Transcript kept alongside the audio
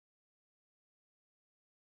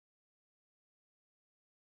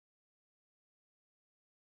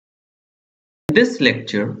This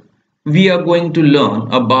lecture, we are going to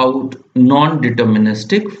learn about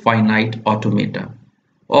non-deterministic finite automata,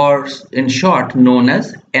 or in short known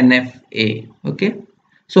as NFA. Okay,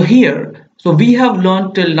 so we have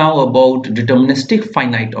learned till now about deterministic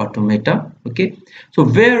finite automata. Okay, so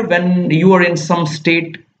where when you are in some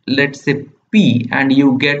state, let's say P, and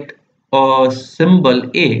you get a symbol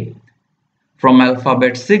A from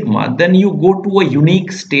alphabet sigma, then you go to a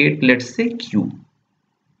unique state, let's say Q.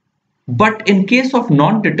 But in case of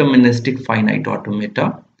non-deterministic finite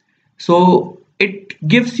automata, so it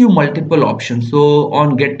gives you multiple options. So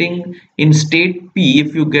on getting in state P,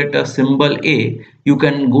 if you get a symbol A, you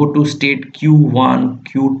can go to state Q1,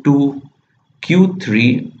 Q2,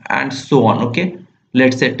 Q3 and so on. Okay,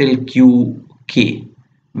 let's say till Qk,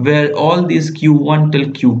 where all these Q1 till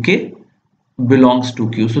Qk belongs to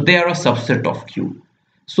Q. So they are a subset of Q.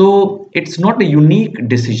 So it's not a unique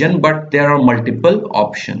decision, but there are multiple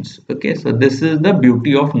options. Okay, so this is the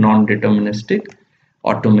beauty of non-deterministic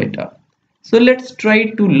automata. So let's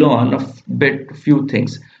try to learn a few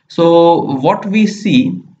things. So what we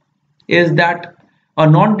see is that a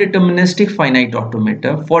non-deterministic finite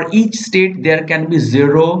automata, for each state there can be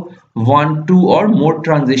 0, 1, 2 or more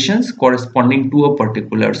transitions corresponding to a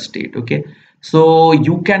particular state. Okay, so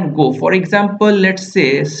you can go, for example, let's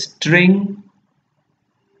say string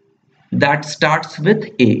that starts with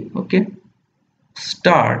A. Okay,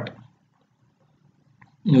 start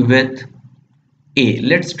with A.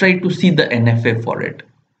 Let's try to see the NFA for it.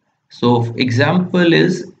 So example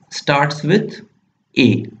is starts with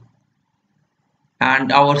A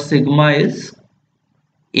and our sigma is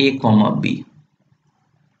A comma B.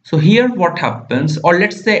 So here what happens, or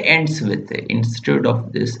let's say ends with A, instead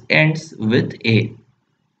of this ends with A.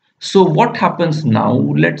 So what happens now,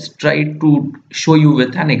 let's try to show you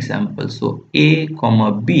with an example. So A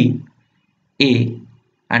comma B, A,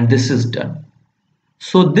 and this is done.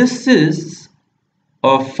 So this is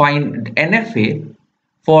a find NFA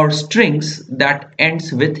for strings that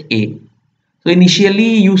ends with A. So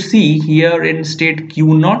initially you see here in state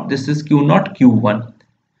Q0, this is Q0, Q1.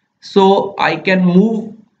 So I can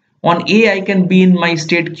move on A, I can be in my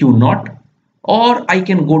state Q0, or I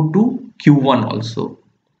can go to Q1 also.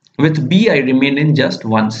 With B, I remain in just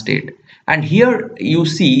one state. And here you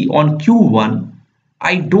see on Q1,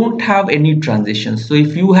 I don't have any transitions. So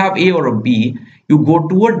if you have A or a B, you go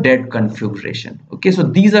to a dead configuration. Okay, so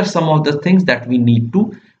these are some of the things that we need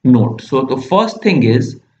to note. So the first thing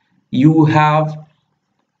is you have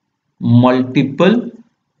multiple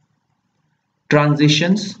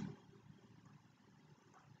transitions.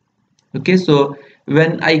 Okay, so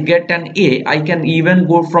when I get an A, I can even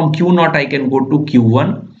go from Q0, I can go to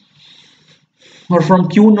Q1. Or from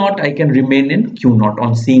Q0 I can remain in Q0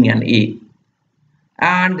 on seeing an A.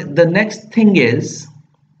 And the next thing is,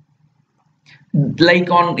 like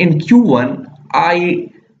in Q1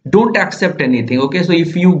 I don't accept anything. Okay, so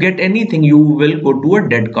if you get anything, you will go to a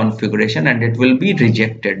dead configuration and it will be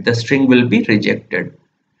rejected, the string will be rejected.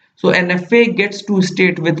 So NFA gets to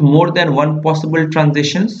state with more than one possible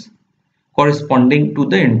transitions corresponding to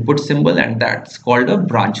the input symbol, and that's called a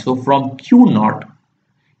branch. So from Q0,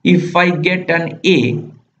 if I get an A,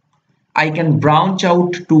 I can branch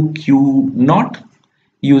out to Q0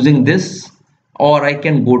 using this, or I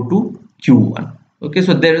can go to Q1. Okay,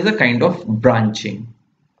 so there is a kind of branching.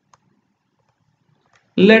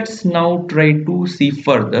 Let's now try to see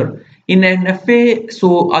further. In NFA,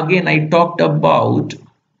 so again I talked about,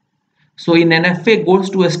 so in NFA goes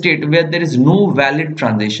to a state where there is no valid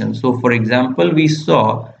transition. So for example, we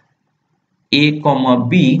saw A comma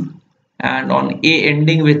B, and on A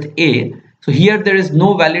ending with A. So here there is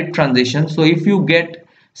no valid transition. So if you get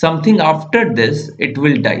something after this, it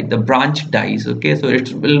will die. The branch dies. Okay, so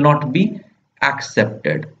it will not be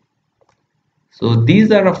accepted. So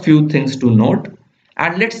these are a few things to note.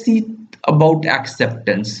 And let's see about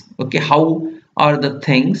acceptance. Okay, how are the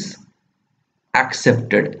things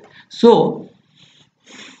accepted? So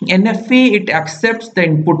NFA, it accepts the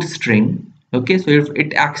input string. Okay, so if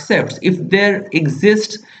it accepts, if there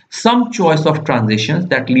exists some choice of transitions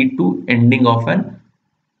that leads to ending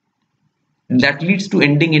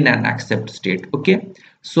in an accept state. Okay,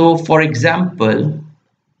 so for example,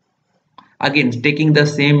 again taking the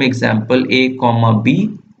same example, A comma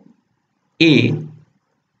B, A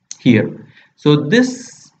here. So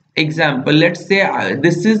this example, let's say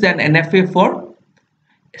this is an NFA for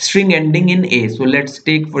string ending in A. So let's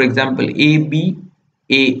take for example A B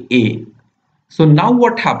A A. So now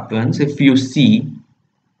what happens, if you see,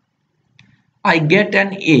 I get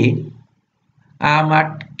an A, I am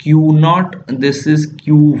at Q0, this is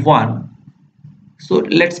Q1. So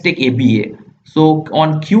let's take ABA. So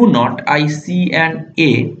on q0 I see an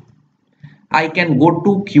a, I can go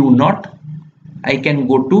to q0, I can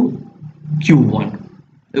go to q1.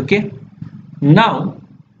 Okay, now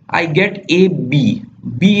I get a b.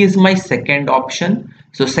 B is my second option,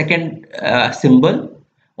 so second symbol.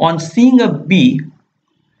 On seeing a b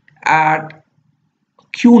at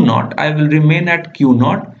q0, I will remain at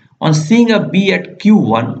q0. On seeing a b at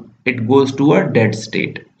q1, it goes to a dead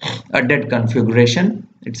state, a dead configuration.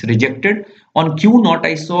 It's rejected. On q0,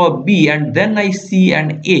 I saw a b and then I see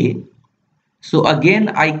an a. So again,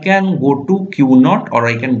 I can go to q0 or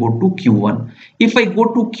I can go to q1. If I go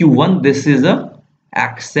to q1, this is a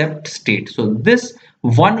accept state. So this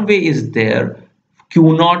one way is there.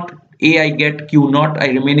 q0 a, I get q0, I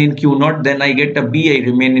remain in q0, then I get a b, I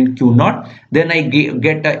remain in q0, then I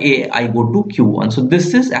get a, I go to q1. So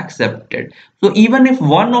this is accepted. So even if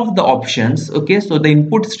one of the options, okay, so the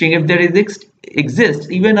input string, if there exists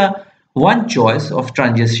even a one choice of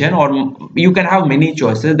transition, or you can have many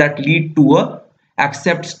choices that lead to a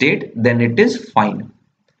accept state, then it is fine.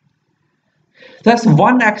 Thus,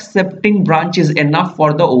 one accepting branch is enough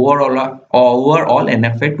for the overall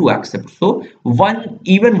NFA to accept. So,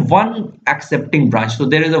 even one accepting branch. So,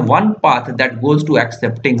 there is a one path that goes to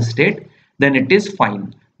accepting state, then it is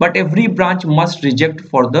fine. But every branch must reject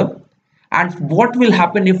for the. And what will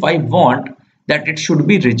happen if I want that it should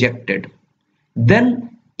be rejected?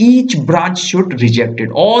 Then each branch should reject it.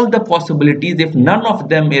 All the possibilities, if none of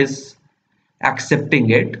them is accepting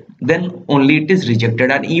it, then only it is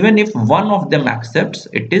rejected, and even if one of them accepts,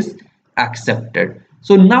 it is accepted.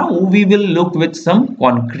 So now we will look with some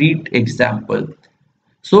concrete example.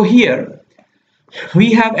 So here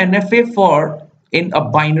we have NFA for in a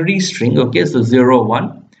binary string, okay, so 0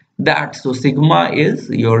 1, that so sigma is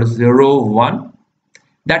your 0 1,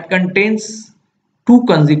 that contains two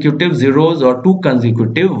consecutive zeros or two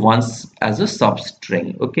consecutive ones as a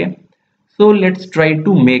substring. Okay, so let's try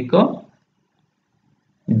to make a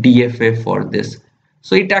DFA for this.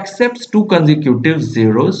 So it accepts two consecutive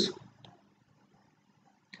zeros.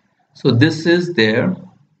 So this is there,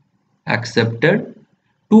 accepted.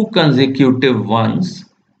 Two consecutive ones,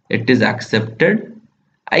 it is accepted.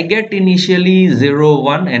 I get initially 0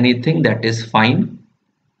 1, anything, that is fine.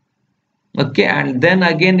 Okay, and then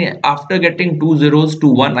again after getting two zeros to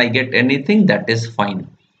 1, I get anything, that is fine.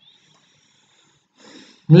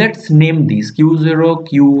 Let's name these q0,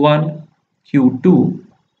 q1, q2,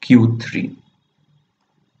 q3.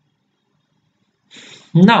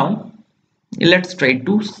 Now let's try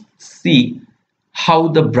to see how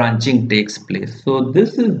the branching takes place. So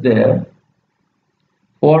this is there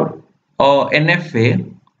for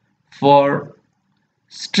NFA for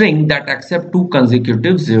string that accept two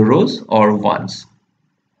consecutive zeros or ones.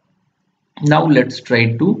 Now let's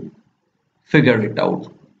try to figure it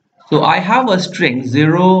out. So I have a string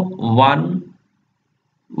 0 1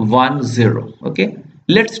 1 0. Okay,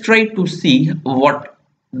 let's try to see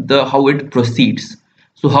how it proceeds.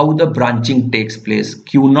 So how the branching takes place.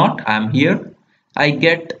 q0, I am here, I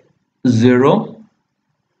get 0.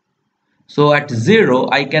 So at 0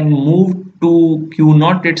 I can move to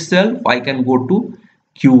q0 itself, I can go to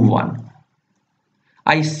q1.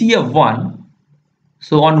 I see a 1,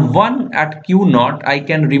 so on 1 at q0 I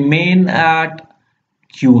can remain at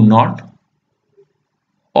q0,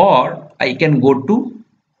 or I can go to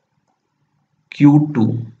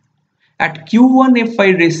q2. At q1 if I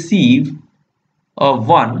receive a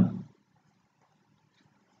 1,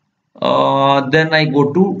 then I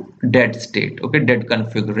go to dead state, okay, dead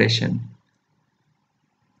configuration.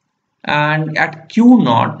 And at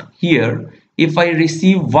q0 here, if I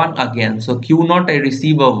receive 1 again, so q0 I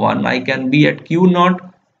receive a 1, I can be at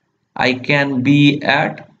q0, I can be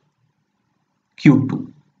at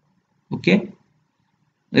q2. Okay,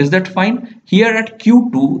 is that fine? Here at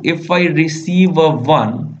q2, if I receive a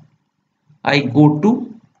 1, I go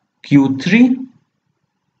to q3,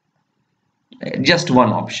 just one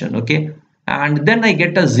option. Okay, and then I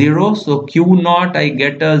get a 0, so q0 I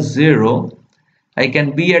get a 0, I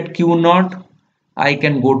can be at q0, I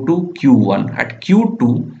can go to q1. At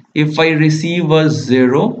q2 if I receive a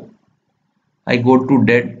 0, I go to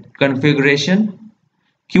dead configuration.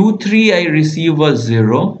 q3 I receive a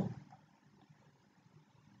 0,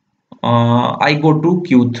 I go to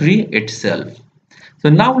q3 itself. So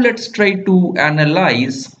now let's try to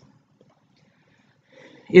analyze,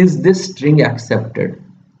 is this string accepted?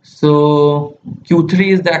 So q3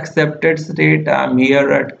 is the accepted state, I'm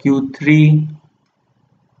here at q3,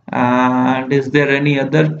 and is there any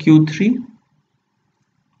other q3?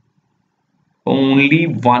 Only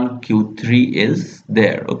one q3 is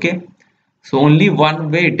there. Okay, so only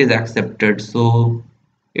one way it is accepted, so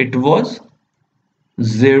it was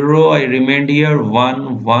 0, I remained here,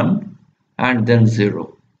 1 1 and then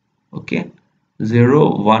 0. Okay,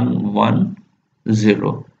 0 1 1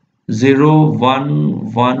 0, 0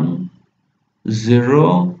 1 1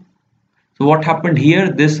 0. So what happened here?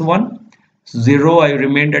 This one, 0, I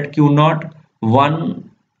remained at q naught, 1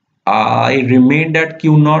 I remained at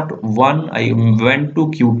q naught, 1 I went to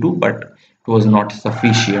q2, but it was not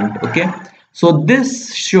sufficient. Okay, so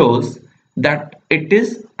this shows that it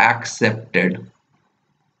is accepted.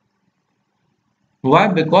 Why?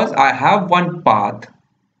 Because I have one path.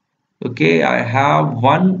 Okay, I have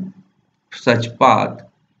one such path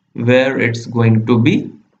where it's going to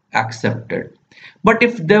be accepted. But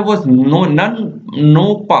if there was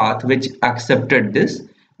no path which accepted this,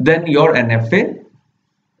 then your NFA,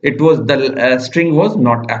 it was the string was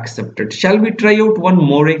not accepted. Shall we try out one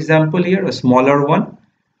more example here, a smaller one?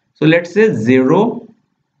 So let's say 0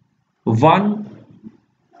 1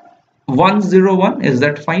 1 0 1. Is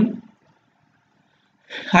that fine?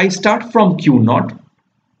 I start from q naught.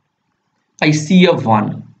 I see a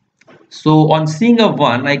 1. So on seeing a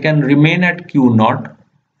 1, I can remain at q naught.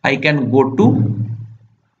 I can go to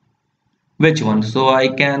which one? So I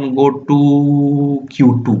can go to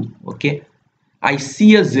q2. Okay, I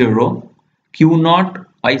see a 0, q naught.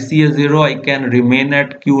 I see a 0, I can remain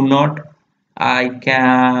at q naught. I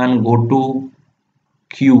can go to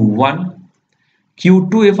q1.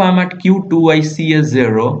 q2, if I'm at q2, I see a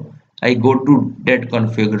 0, I go to dead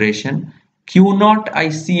configuration. q naught, I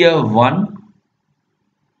see a 1,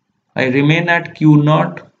 I remain at q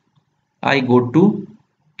naught, I go to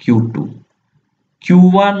q2.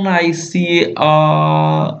 q1, I see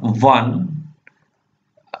a 1,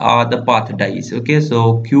 the path dies. Okay,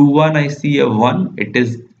 so q1, I see a 1, it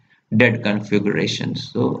is dead configuration.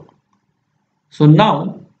 So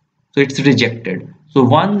now, so it's rejected. So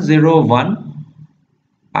 1 0 1,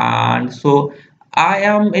 and so I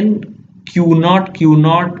am in q naught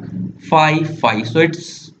 5 5. So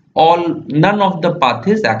it's all, none of the path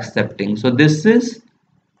is accepting. So this is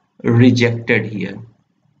rejected here.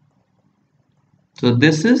 So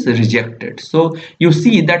this is rejected. So you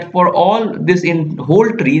see that for all this in whole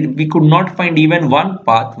tree, we could not find even one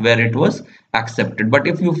path where it was accepted. But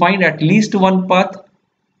if you find at least one path,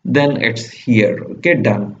 then it's here. Okay,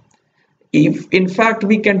 done. If in fact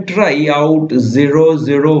we can try out 0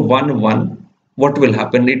 0 1 1, what will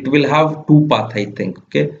happen? It will have two paths, I think.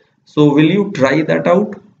 Okay, so will you try that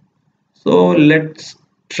out? So let's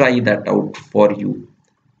try that out for you.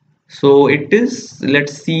 So it is,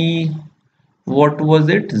 let's see, what was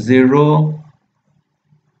it? 0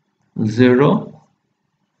 0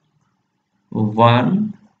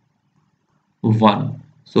 1 1.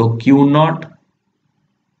 So q naught,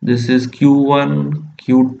 this is q1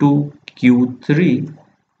 q2 q3,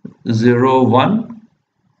 0 1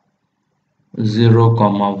 0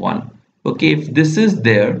 comma 1. Okay, if this is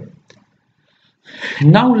there,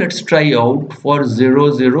 now let's try out for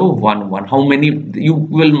 0 0 1 1. How many? You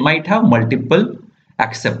will might have multiple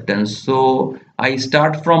acceptance. So I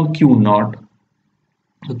start from q naught.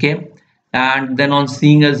 Okay, and then on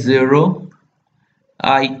seeing a 0,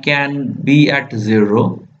 I can be at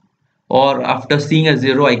 0, or after seeing a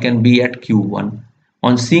 0, I can be at q1.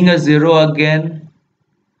 On seeing a 0 again,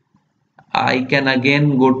 I can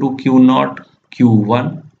again go to q naught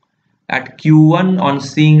q1. At q1, on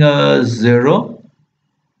seeing a 0,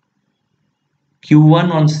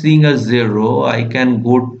 q1 on seeing a 0, I can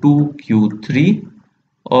go to q3,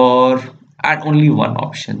 or at only one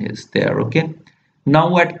option is there. Okay,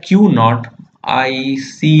 now at q naught, I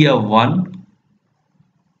see a 1,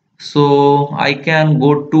 so I can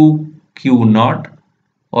go to q naught,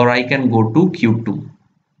 or I can go to q2.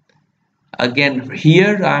 Again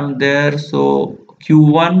here I'm there, so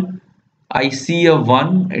q1, I see a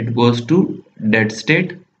 1, it goes to dead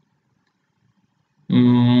state.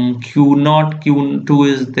 q naught q2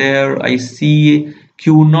 is there, I see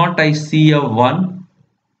q naught, I see a 1,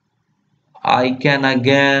 I can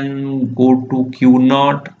again go to q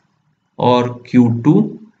naught or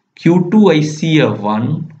q2. q2 I see a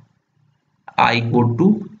 1, I go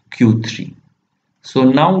to q3. So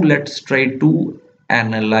now let's try to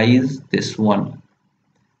analyze this one.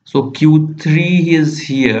 So q3 is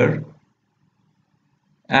here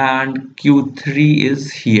and q3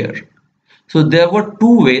 is here. So there were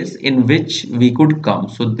two ways in which we could come.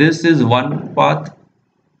 So this is one path,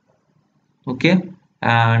 okay,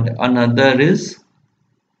 and another is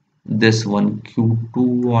this one,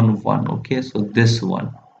 q2 on 1. Okay, so this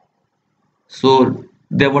one. So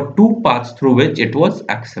there were two paths through which it was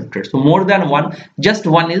accepted. So more than one, just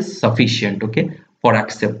one is sufficient, okay, for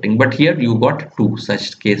accepting. But here you got two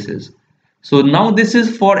such cases. So now this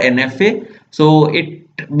is for NFA. So it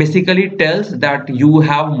basically tells that you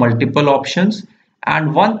have multiple options.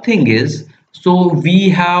 And one thing is, so we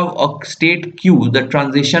have a state q, the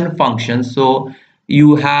transition function. So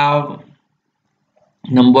you have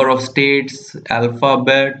number of states,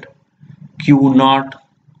 alphabet, q naught,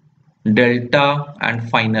 delta, and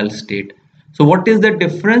final state. So what is the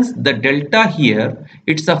difference? The delta here,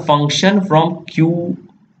 it's a function from q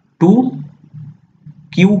to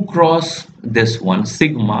q cross this one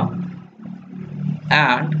sigma,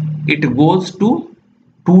 and it goes to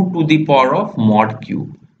 2 to the power of mod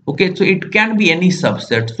q. Okay, so it can be any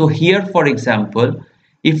subset. So here, for example,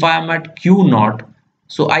 if I am at q naught,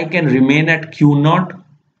 so I can remain at q naught,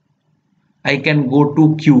 I can go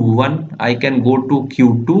to q1, I can go to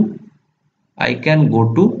q2, I can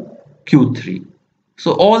go to q3.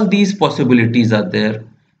 So all these possibilities are there.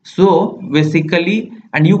 So basically,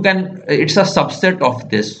 and you can, it's a subset of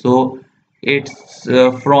this. So it's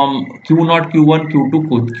from q0, q1,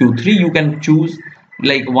 q2, q3. You can choose,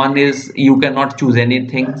 like one is you cannot choose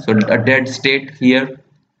anything. So a dead state here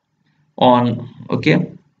on,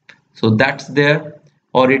 okay. So that's there,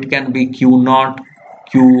 or it can be q0,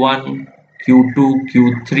 q1, q2,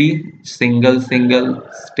 q3, single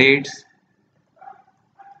states.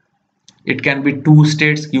 It can be two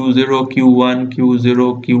states, q0, q1,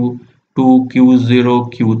 q0, q2,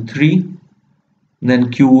 q0, q3,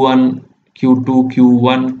 then q1, q2,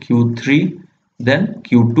 q1, q3, then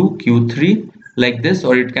q2, q3, like this.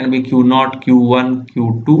 Or it can be q0, q1,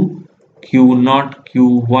 q2, q0,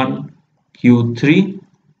 q1, q3,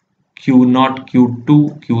 q0,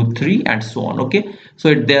 q2, q3, and so on. Okay,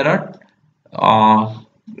 so there are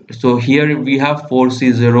so here we have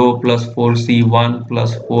 4c0 plus 4c1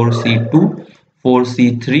 plus 4c2,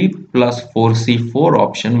 4c3 plus 4c4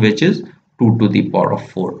 option, which is 2 to the power of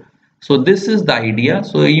 4. So this is the idea.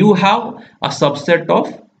 So you have a subset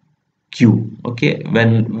of q, okay,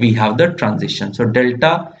 when we have the transition. So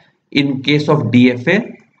delta, in case of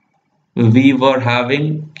DFA, we were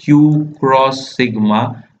having q cross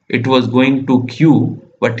sigma, it was going to q,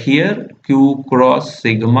 but here q cross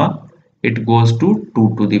sigma, it goes to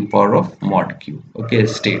 2 to the power of mod q, okay,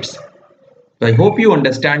 states. So I hope you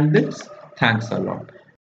understand this. Thanks a lot.